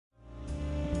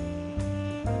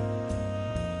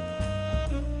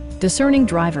discerning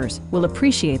drivers will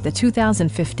appreciate the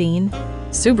 2015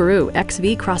 Subaru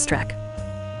XV Crosstrek.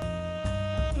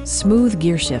 Smooth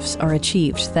gear shifts are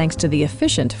achieved thanks to the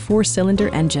efficient 4-cylinder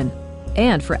engine.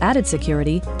 And for added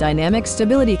security, dynamic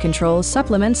stability control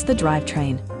supplements the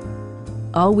drivetrain.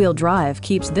 All-wheel drive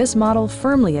keeps this model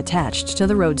firmly attached to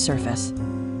the road surface.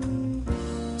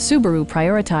 Subaru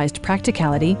prioritized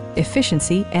practicality,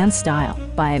 efficiency, and style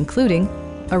by including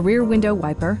a rear window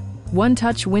wiper,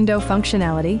 one-touch window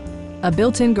functionality, a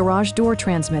built-in garage door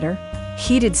transmitter,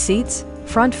 heated seats,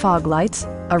 front fog lights,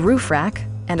 a roof rack,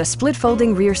 and a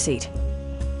split-folding rear seat.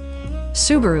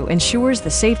 Subaru ensures the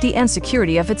safety and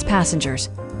security of its passengers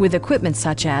with equipment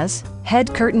such as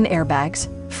head curtain airbags,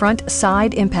 front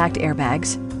side impact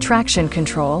airbags, traction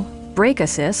control, brake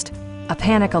assist, a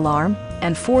panic alarm,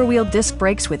 and 4-wheel disc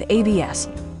brakes with ABS.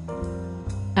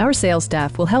 Our sales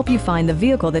staff will help you find the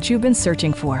vehicle that you've been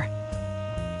searching for.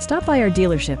 Stop by our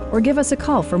dealership or give us a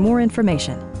call for more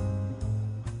information.